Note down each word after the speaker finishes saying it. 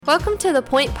Welcome to The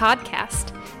Point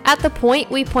Podcast. At The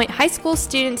Point, we point high school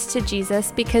students to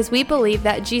Jesus because we believe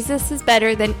that Jesus is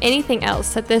better than anything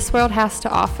else that this world has to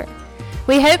offer.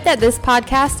 We hope that this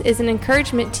podcast is an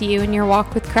encouragement to you in your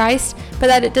walk with Christ, but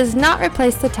that it does not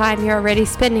replace the time you're already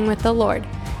spending with the Lord.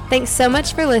 Thanks so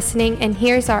much for listening, and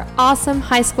here's our awesome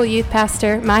high school youth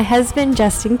pastor, my husband,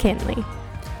 Justin Kinley.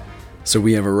 So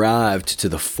we have arrived to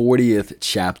the 40th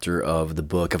chapter of the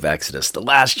book of Exodus, the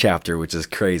last chapter, which is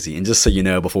crazy. And just so you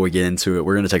know, before we get into it,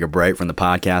 we're going to take a break from the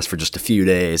podcast for just a few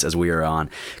days as we are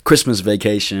on Christmas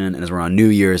vacation and as we're on New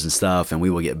Year's and stuff. And we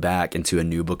will get back into a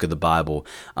new book of the Bible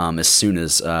as soon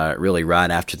as really right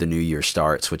after the new year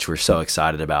starts, which we're so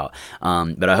excited about.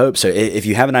 But I hope so. If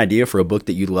you have an idea for a book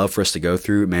that you'd love for us to go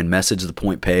through, man, message the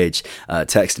Point page,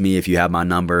 text me if you have my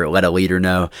number, let a leader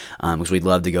know, because we'd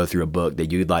love to go through a book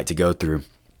that you'd like to go through.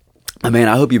 Man,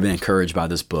 I hope you've been encouraged by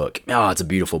this book. Oh, it's a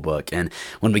beautiful book. And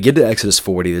when we get to Exodus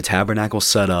 40, the tabernacle's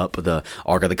set up, the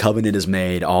Ark of the Covenant is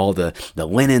made, all the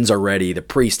linens are ready, the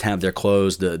priests have their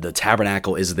clothes, the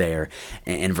tabernacle is there.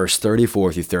 And verse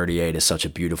 34 through 38 is such a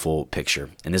beautiful picture.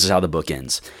 And this is how the book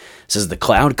ends. It says, "The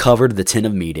cloud covered the tent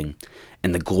of meeting,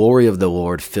 and the glory of the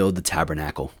Lord filled the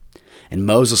tabernacle. And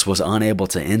Moses was unable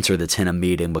to enter the tent of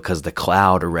meeting because the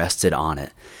cloud rested on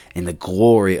it, and the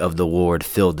glory of the Lord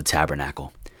filled the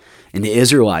tabernacle. And the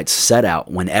Israelites set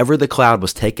out whenever the cloud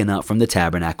was taken up from the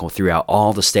tabernacle throughout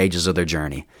all the stages of their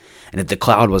journey. And if the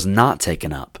cloud was not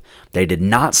taken up, they did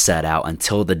not set out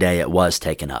until the day it was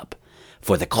taken up.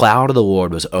 For the cloud of the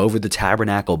Lord was over the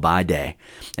tabernacle by day,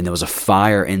 and there was a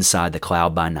fire inside the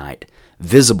cloud by night,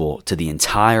 visible to the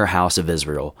entire house of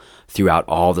Israel throughout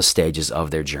all the stages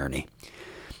of their journey."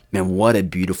 Man, what a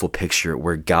beautiful picture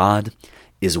where God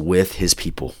is with his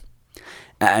people.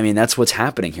 I mean, that's what's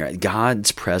happening here.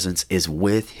 God's presence is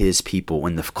with his people.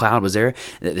 When the cloud was there,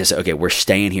 they said, okay, we're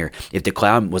staying here. If the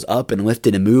cloud was up and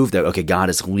lifted and moved, okay, God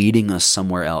is leading us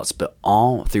somewhere else. But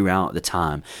all throughout the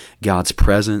time, God's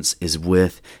presence is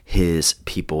with his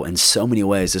people. In so many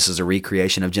ways, this is a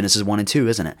recreation of Genesis 1 and 2,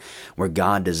 isn't it? Where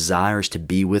God desires to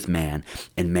be with man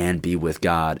and man be with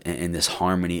God in this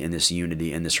harmony, in this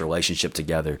unity, in this relationship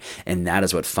together. And that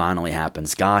is what finally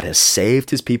happens. God has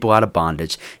saved his people out of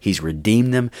bondage. He's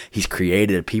redeemed them. He's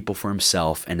created a people for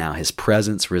himself, and now his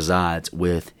presence resides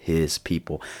with his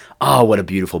people. Oh, what a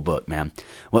beautiful book, man.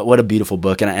 What a beautiful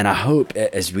book. And I hope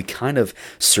as we kind of,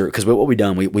 because what we've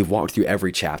done, we've walked through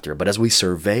every chapter, but as we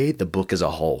survey the book as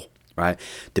a whole, right?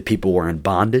 The people were in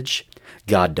bondage.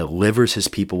 God delivers his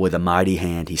people with a mighty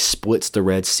hand. He splits the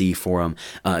Red Sea for them,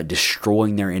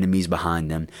 destroying their enemies behind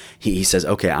them. He says,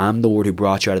 okay, I'm the Lord who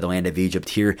brought you out of the land of Egypt.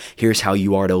 Here's how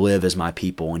you are to live as my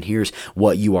people, and here's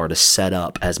what you are to set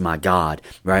up as my God,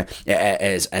 right?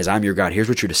 As I'm your God, here's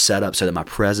what you're to set up so that my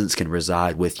presence can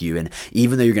reside with you. And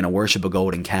even though you're going to worship a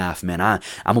golden calf, man, I'm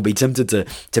going to be tempted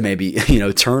to maybe,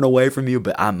 turn away from you,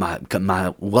 but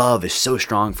my love is so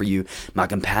strong for you. My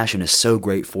compassion is so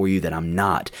great for you that I'm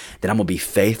going to be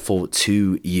faithful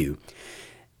to you.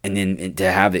 And then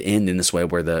to have it end in this way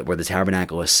where the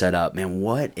tabernacle is set up, man,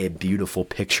 what a beautiful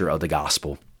picture of the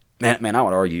gospel. Man, I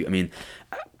would argue,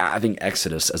 I think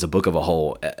Exodus as a book of a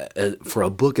whole, for a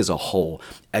book as a whole,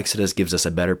 Exodus gives us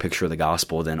a better picture of the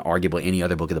gospel than arguably any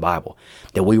other book of the Bible.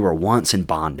 That we were once in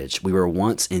bondage, we were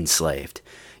once enslaved,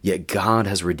 yet God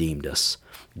has redeemed us.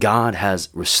 God has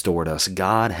restored us.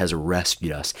 God has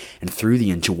rescued us. And through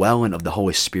the indwelling of the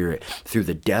Holy Spirit, through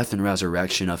the death and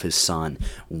resurrection of his Son,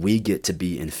 we get to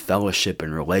be in fellowship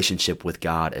and relationship with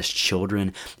God as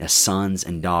children, as sons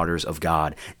and daughters of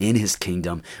God in his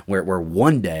kingdom, where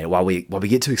one day, while we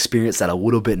get to experience that a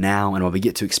little bit now, and while we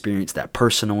get to experience that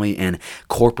personally and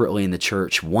corporately in the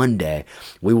church, one day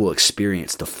we will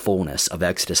experience the fullness of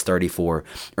Exodus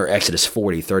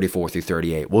 40, 34 through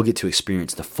 38. We'll get to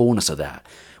experience the fullness of that.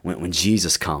 When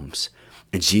Jesus comes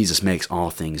and Jesus makes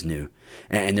all things new.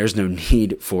 And there's no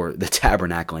need for the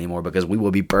tabernacle anymore because we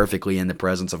will be perfectly in the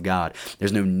presence of God.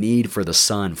 There's no need for the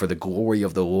sun, for the glory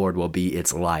of the Lord will be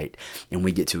its light. And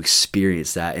we get to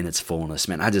experience that in its fullness.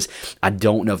 Man, I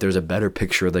don't know if there's a better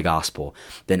picture of the gospel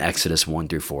than Exodus 1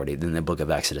 through 40, than the book of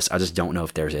Exodus. I just don't know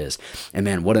if there is. And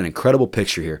man, what an incredible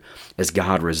picture here as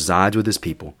God resides with his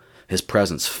people. His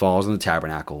presence falls on the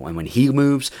tabernacle, and when he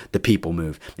moves, the people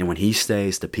move, and when he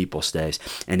stays, the people stays,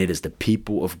 and it is the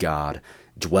people of God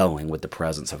dwelling with the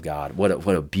presence of God. What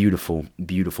a beautiful,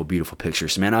 beautiful, beautiful picture.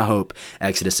 So man, I hope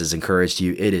Exodus has encouraged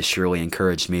you. It has surely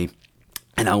encouraged me.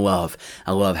 And I love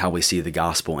how we see the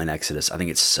gospel in Exodus. I think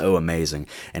it's so amazing,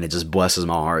 and it just blesses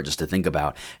my heart just to think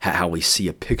about how we see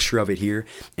a picture of it here,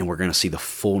 and we're going to see the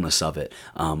fullness of it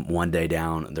one day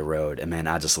down the road. And man,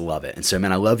 I just love it. And so,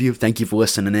 man, I love you. Thank you for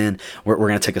listening in. We're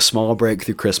going to take a small break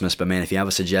through Christmas, but man, if you have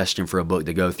a suggestion for a book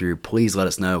to go through, please let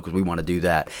us know, because we want to do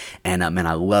that. And man,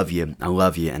 I love you,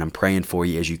 and I'm praying for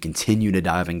you as you continue to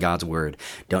dive in God's Word.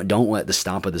 Don't let the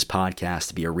stop of this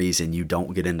podcast be a reason you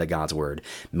don't get into God's Word.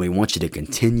 And we want you to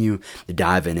continue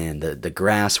diving in. The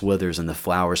grass withers and the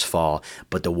flowers fall,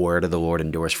 but the word of the Lord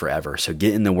endures forever. So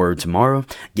get in the Word tomorrow,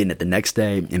 get in it the next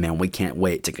day, and man, we can't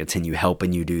wait to continue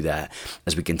helping you do that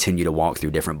as we continue to walk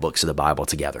through different books of the Bible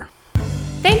together.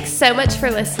 Thanks so much for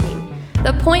listening.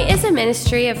 The Point is a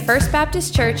ministry of First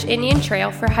Baptist Church Indian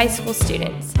Trail for high school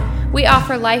students. We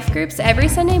offer life groups every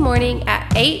Sunday morning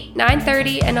at 8,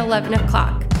 9:30, and 11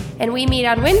 o'clock, and we meet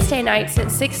on Wednesday nights at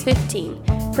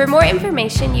 6:15. For more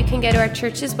information, you can go to our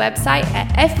church's website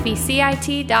at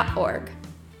fbcit.org.